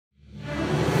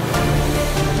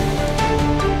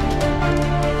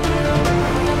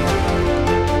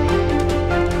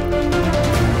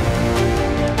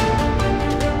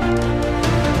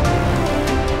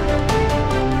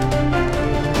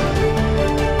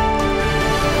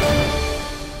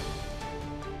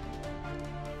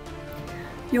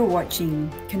You're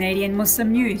watching Canadian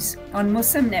Muslim News on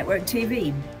Muslim Network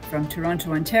TV. From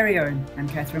Toronto, Ontario, I'm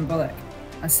Catherine Bullock.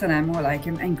 Assalamu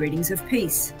alaikum and greetings of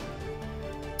peace.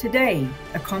 Today,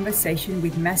 a conversation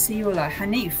with Masihullah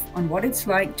Hanif on what it's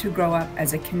like to grow up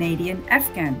as a Canadian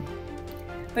Afghan.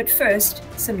 But first,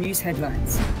 some news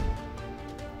headlines.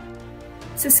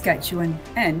 Saskatchewan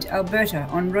and Alberta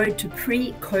on road to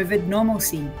pre-COVID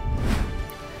normalcy.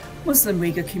 Muslim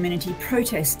Uyghur community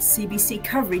protests CBC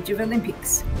coverage of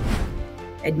Olympics.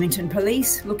 Edmonton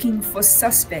police looking for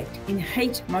suspect in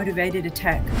hate-motivated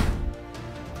attack.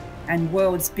 And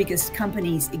world's biggest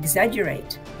companies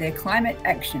exaggerate their climate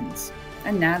actions.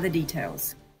 And now the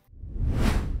details.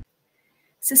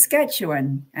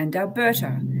 Saskatchewan and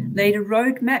Alberta laid a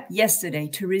roadmap yesterday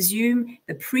to resume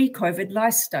the pre-COVID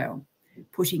lifestyle,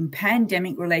 putting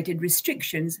pandemic-related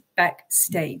restrictions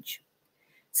backstage.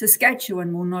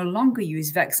 Saskatchewan will no longer use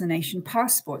vaccination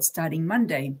passports starting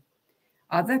Monday.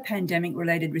 Other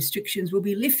pandemic-related restrictions will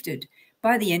be lifted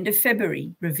by the end of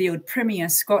February, revealed Premier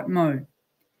Scott Moe.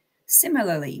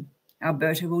 Similarly,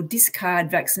 Alberta will discard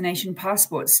vaccination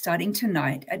passports starting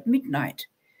tonight at midnight.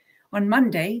 On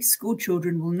Monday, school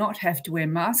children will not have to wear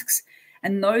masks,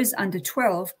 and those under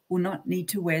 12 will not need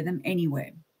to wear them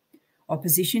anywhere.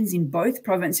 Oppositions in both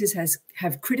provinces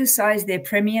have criticised their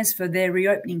premiers for their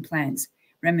reopening plans,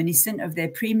 reminiscent of their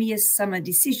previous summer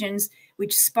decisions,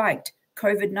 which spiked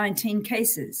COVID-19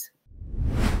 cases.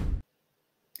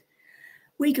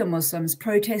 Uyghur Muslims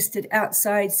protested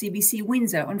outside CBC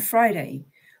Windsor on Friday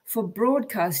for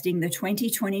broadcasting the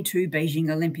 2022 Beijing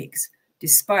Olympics,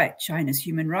 despite China's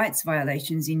human rights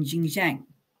violations in Xinjiang.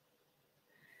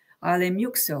 Alim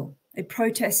Yüksel, a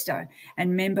protester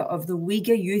and member of the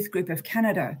Uyghur Youth Group of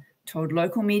Canada, told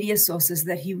local media sources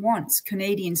that he wants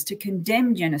Canadians to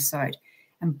condemn genocide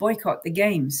and boycott the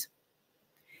Games.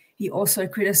 He also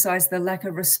criticised the lack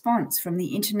of response from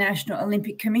the International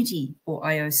Olympic Committee, or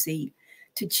IOC,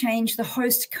 to change the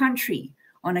host country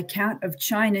on account of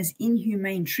China's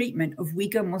inhumane treatment of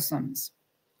Uyghur Muslims.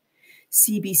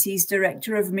 CBC's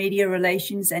Director of Media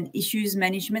Relations and Issues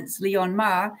Management, Leon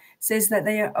Ma, says that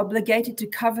they are obligated to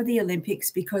cover the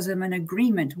Olympics because of an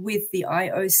agreement with the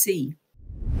IOC.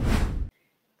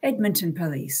 Edmonton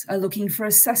police are looking for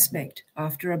a suspect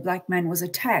after a black man was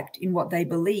attacked in what they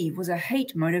believe was a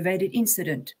hate-motivated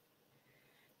incident.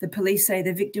 The police say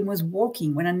the victim was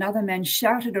walking when another man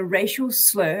shouted a racial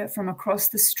slur from across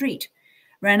the street,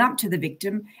 ran up to the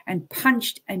victim and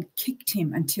punched and kicked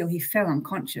him until he fell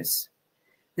unconscious.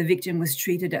 The victim was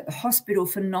treated at the hospital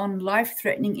for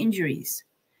non-life-threatening injuries.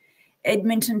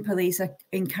 Edmonton police are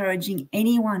encouraging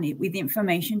anyone with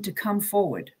information to come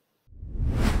forward.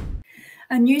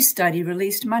 A new study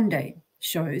released Monday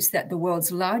shows that the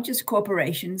world's largest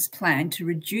corporations plan to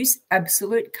reduce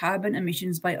absolute carbon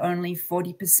emissions by only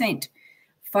 40%,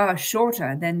 far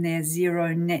shorter than their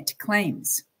zero net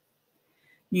claims.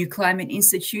 New Climate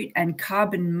Institute and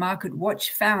Carbon Market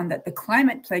Watch found that the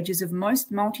climate pledges of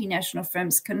most multinational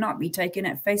firms cannot be taken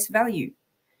at face value.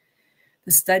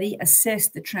 The study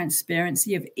assessed the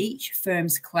transparency of each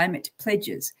firm's climate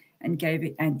pledges and gave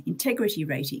it an integrity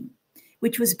rating,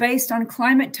 which was based on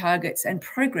climate targets and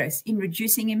progress in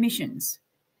reducing emissions.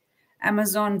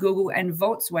 Amazon, Google, and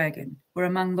Volkswagen were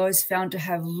among those found to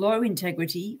have low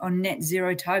integrity on net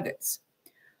zero targets,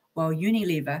 while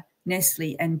Unilever,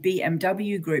 Nestle, and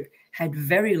BMW Group had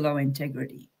very low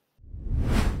integrity.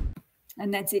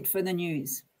 And that's it for the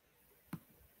news.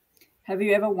 Have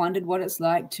you ever wondered what it's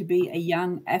like to be a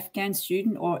young Afghan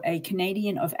student or a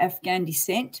Canadian of Afghan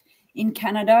descent in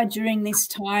Canada during this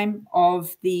time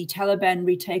of the Taliban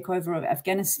retakeover of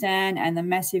Afghanistan and the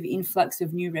massive influx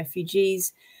of new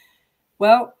refugees?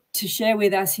 Well, to share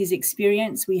with us his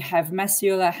experience, we have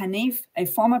Masihullah Hanif, a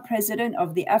former president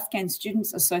of the Afghan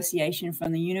Students Association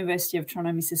from the University of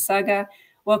Toronto, Mississauga.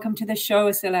 Welcome to the show.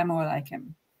 Assalamu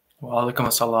alaikum. Wa alaikum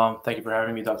assalam. Thank you for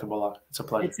having me, Dr. Bullock. It's a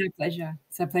pleasure. It's a pleasure.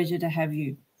 It's a pleasure to have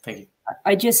you. Thank you.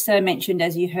 I just mentioned,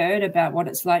 as you heard, about what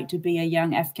it's like to be a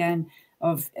young Afghan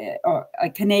or a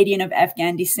Canadian of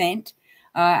Afghan descent.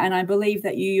 And I believe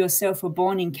that you yourself were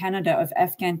born in Canada of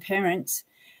Afghan parents.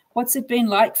 What's it been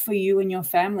like for you and your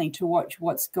family to watch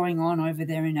what's going on over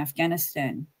there in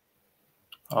Afghanistan?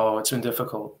 Oh, it's been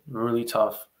difficult, really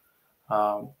tough.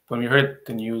 When we heard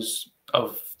the news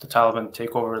of the Taliban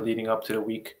takeover leading up to the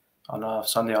week on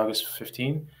Sunday, August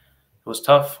 15, it was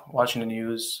tough watching the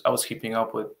news. I was keeping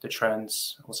up with the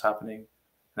trends, what's happening. And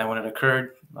then when it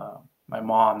occurred, my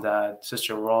mom, dad,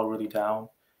 sister were all really down.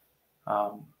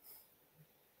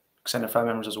 Extended family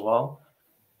members as well.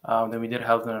 Then we did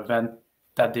have an event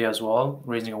that day as well,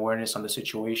 raising awareness on the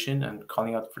situation and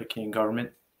calling out for the Canadian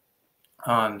government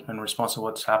and responsible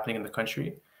what's happening in the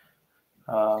country.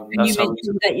 And That's how we.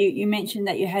 you mentioned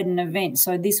that you had an event.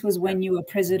 So this was when you were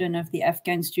president of the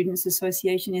Afghan Students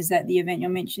Association. Is that the event you're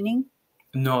mentioning?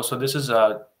 No, so this is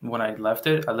when I left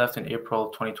it. I left in April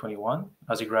 2021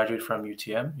 as a graduate from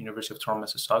UTM, University of Toronto,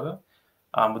 Mississauga.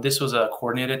 But this was a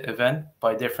coordinated event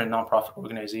by different nonprofit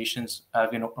organizations,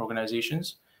 Afghan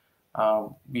organizations.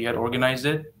 We had organized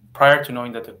it prior to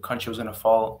knowing that the country was going to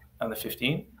fall on the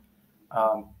 15th.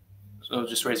 So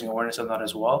just raising awareness of that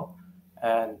as well.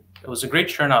 And it was a great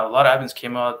turnout. A lot of Afghans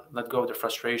came out, let go of their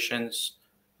frustrations,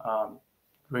 um,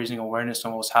 raising awareness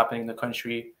on what was happening in the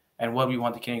country and what we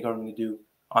want the Canadian government to do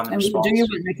on the response. What do you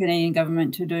want the Canadian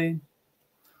government to do?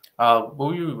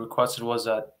 What we requested was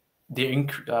that they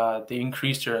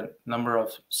increased their number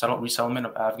of resettlement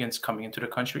of Afghans coming into the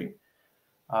country,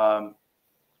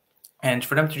 and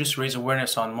for them to just raise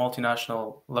awareness on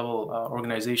multinational level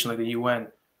organizations like the UN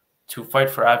to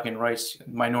fight for Afghan rights,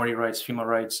 minority rights, female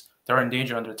rights that are in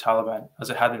danger under the Taliban,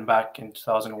 as it had been back in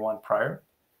 2001 prior.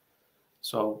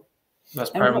 So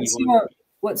that's primarily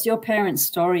what's your parents'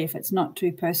 story, if it's not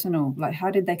too personal? Like,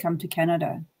 how did they come to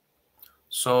Canada?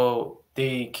 So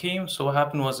they came. So what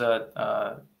happened was that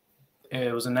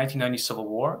it was a 1990 civil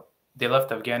war. They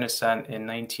left Afghanistan in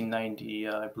 1990,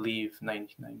 I believe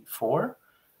 1994.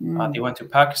 They went to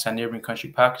Pakistan, neighboring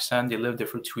country Pakistan. They lived there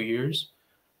for 2 years,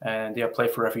 and they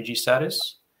applied for refugee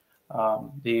status.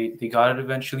 They got it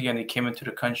eventually, and they came into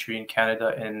the country in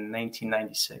Canada in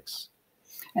 1996.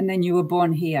 And then you were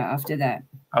born here after that?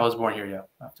 I was born here, yeah,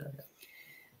 after that. Yeah.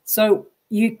 So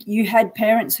you had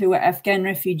parents who were Afghan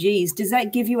refugees. Does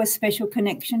that give you a special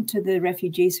connection to the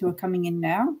refugees who are coming in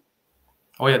now?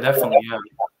 Oh, yeah, definitely, yeah.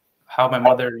 How my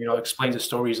mother, explains the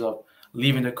stories of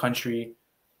leaving the country,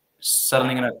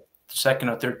 settling in a second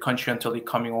or third country until they're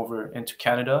coming over into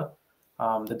Canada,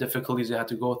 the difficulties they had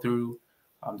to go through,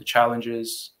 the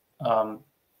challenges.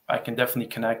 I can definitely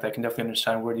connect. I can definitely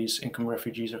understand where these incoming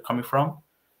refugees are coming from.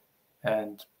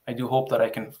 And I do hope that I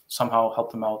can somehow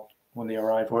help them out when they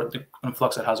arrive, or the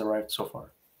influx that has arrived so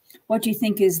far. What do you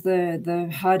think is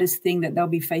the hardest thing that they'll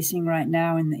be facing right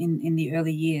now in the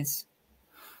early years?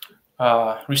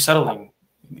 Resettling,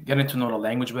 getting to know the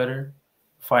language better,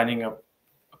 finding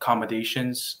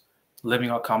accommodations,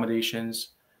 living accommodations,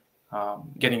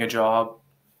 getting a job,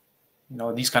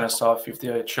 these kind of stuff. If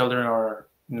their children are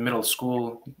in the middle of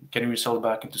school, getting resettled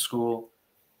back into school,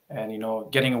 and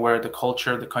getting aware of the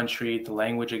culture, the country, the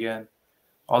language again,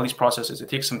 all these processes, it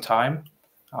takes some time.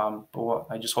 But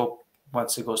I just hope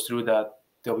once it goes through that,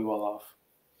 they'll be well off.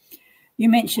 You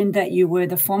mentioned that you were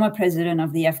the former president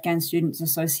of the Afghan Students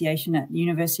Association at the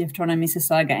University of Toronto,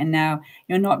 Mississauga, and now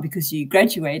you're not because you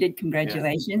graduated.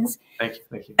 Congratulations. Yeah.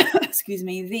 Thank you. Excuse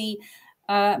me.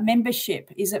 The membership,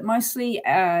 is it mostly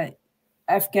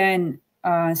Afghan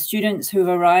students who've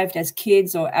arrived as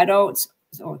kids or adults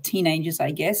or teenagers,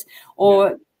 I guess,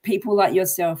 or people like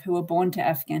yourself who were born to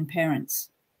Afghan parents?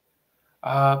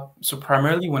 So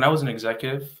primarily when I was an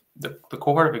executive, the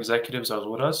cohort of executives that was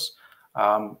with us,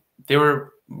 they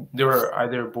were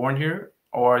either born here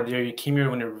or they came here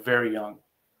when they were very young.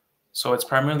 So it's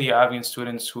primarily Afghan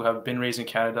students who have been raised in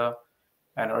Canada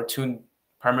and are tuned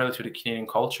primarily to the Canadian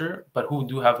culture, but who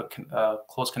do have a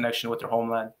close connection with their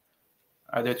homeland,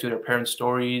 either to their parents'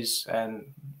 stories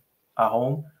and at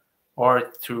home,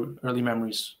 or through early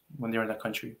memories when they're in that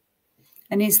country.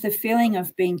 And is the feeling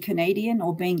of being Canadian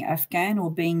or being Afghan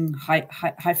or being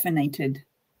hyphenated?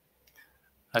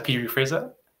 Could you rephrase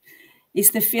that?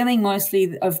 Is the feeling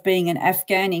mostly of being an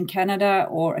Afghan in Canada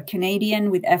or a Canadian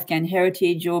with Afghan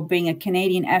heritage, or being a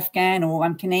Canadian Afghan, or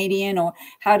I'm Canadian, or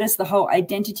how does the whole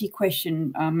identity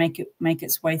question make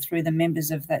its way through the members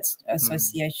of that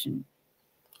association?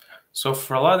 So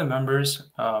for a lot of the members,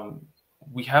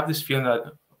 we have this feeling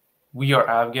that we are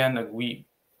Afghan, like we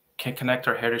can connect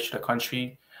our heritage to the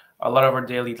country. A lot of our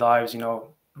daily lives,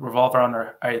 revolve around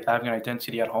our Afghan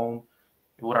identity at home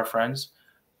with our friends.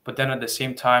 But then at the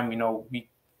same time, we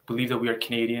believe that we are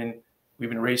Canadian. We've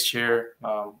been raised here.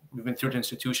 We've been through the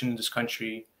institution in this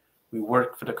country. We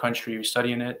work for the country. We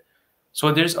study in it.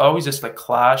 So there's always this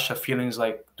clash of feelings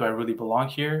like, do I really belong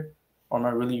here? Or am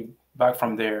I really back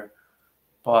from there?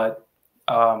 But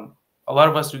a lot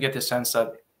of us do get the sense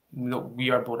that we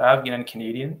are both Afghan and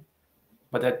Canadian,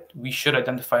 but that we should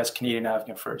identify as Canadian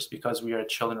Afghan first, because we are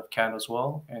children of Canada as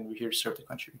well, and we're here to serve the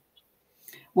country.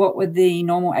 What were the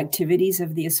normal activities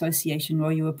of the association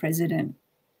while you were president?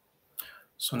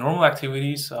 So normal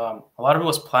activities, a lot of it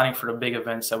was planning for the big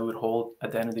events that we would hold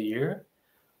at the end of the year.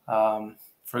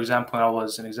 For example, when I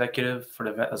was an executive for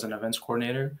the event, as an events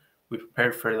coordinator, we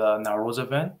prepared for the Nowruz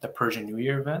event, the Persian New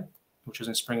Year event, which was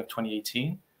in spring of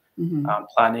 2018.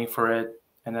 planning for it,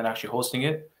 and then actually hosting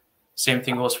it. Same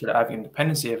thing goes for the Afghan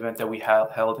Independence Day event that we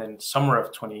held in summer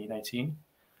of 2019.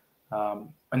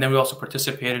 And then we also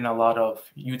participated in a lot of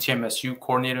UTMSU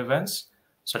coordinated events,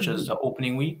 such as the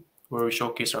opening week, where we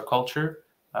showcase our culture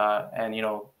and,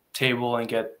 table and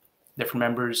get different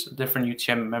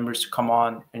UTM members to come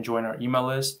on and join our email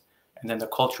list. And then the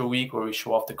culture week, where we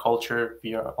show off the culture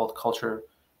via alt culture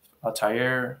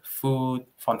attire, food,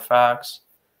 fun facts,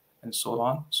 and so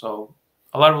on. So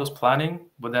a lot of it was planning,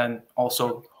 but then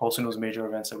also hosting those major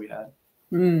events that we had.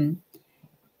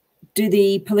 Do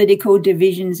the political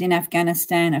divisions in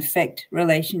Afghanistan affect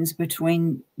relations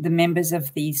between the members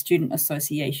of the student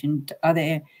association? Are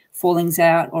there fallings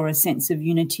out or a sense of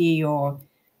unity, or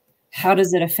how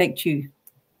does it affect you?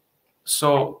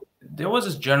 So there was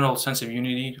this general sense of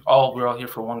unity. We're all here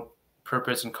for one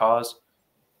purpose and cause,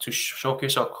 to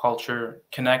showcase our culture,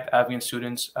 connect Afghan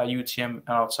students at UTM and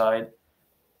outside,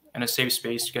 in a safe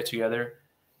space to get together.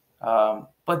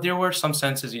 But there were some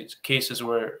cases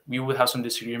where we would have some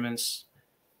disagreements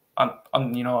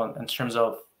in terms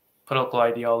of political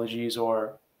ideologies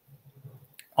or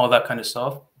all that kind of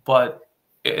stuff. But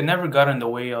it never got in the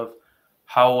way of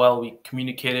how well we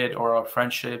communicated or our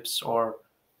friendships or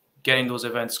getting those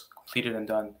events completed and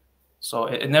done. So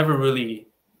it never really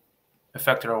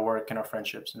affected our work and our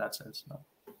friendships in that sense. No.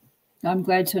 I'm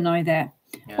glad to know that.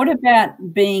 Yeah. What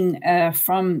about being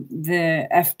from the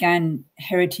Afghan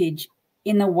heritage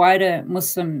in the wider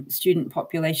Muslim student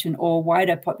population or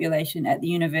wider population at the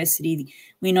university?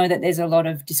 We know that there's a lot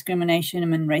of discrimination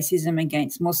and racism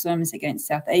against Muslims, against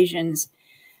South Asians.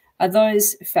 Are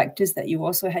those factors that you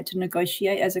also had to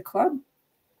negotiate as a club?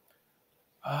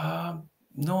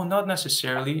 No, not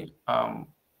necessarily.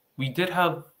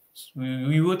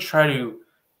 We would try to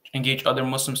engage other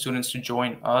Muslim students to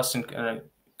join us and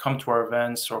come to our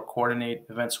events or coordinate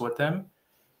events with them.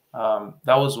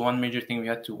 That was one major thing we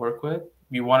had to work with.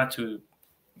 We wanted to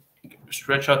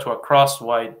stretch out to a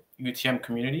cross-wide UTM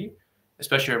community,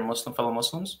 especially our fellow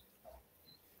Muslims.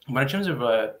 But in terms of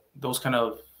those kind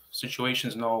of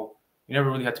situations, no, we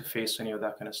never really had to face any of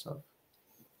that kind of stuff.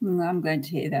 I'm glad to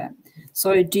hear that.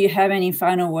 So do you have any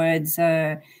final words,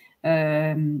 any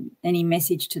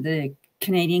message to the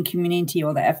Canadian community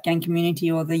or the Afghan community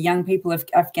or the young people of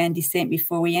Afghan descent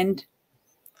before we end?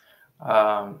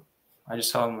 I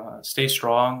just tell them, stay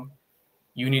strong.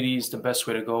 Unity is the best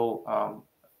way to go.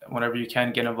 Whenever you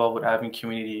can, get involved with Afghan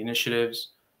community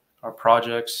initiatives or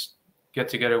projects, get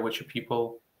together with your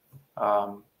people,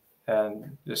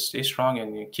 and just stay strong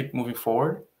and you keep moving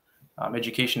forward.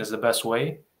 Education is the best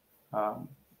way.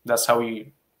 That's how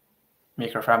we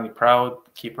make our family proud,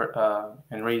 keep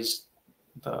and raise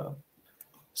the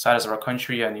status of our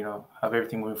country, and have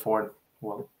everything moving forward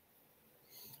well.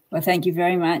 Well, thank you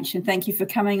very much, and thank you for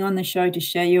coming on the show to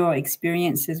share your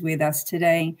experiences with us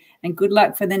today, and good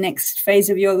luck for the next phase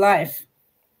of your life.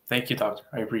 Thank you, Doctor.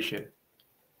 I appreciate it.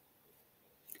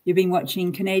 You've been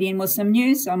watching Canadian Muslim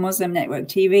News on Muslim Network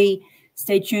TV.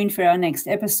 Stay tuned for our next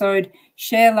episode.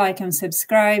 Share, like, and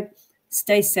subscribe.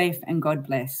 Stay safe, and God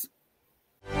bless.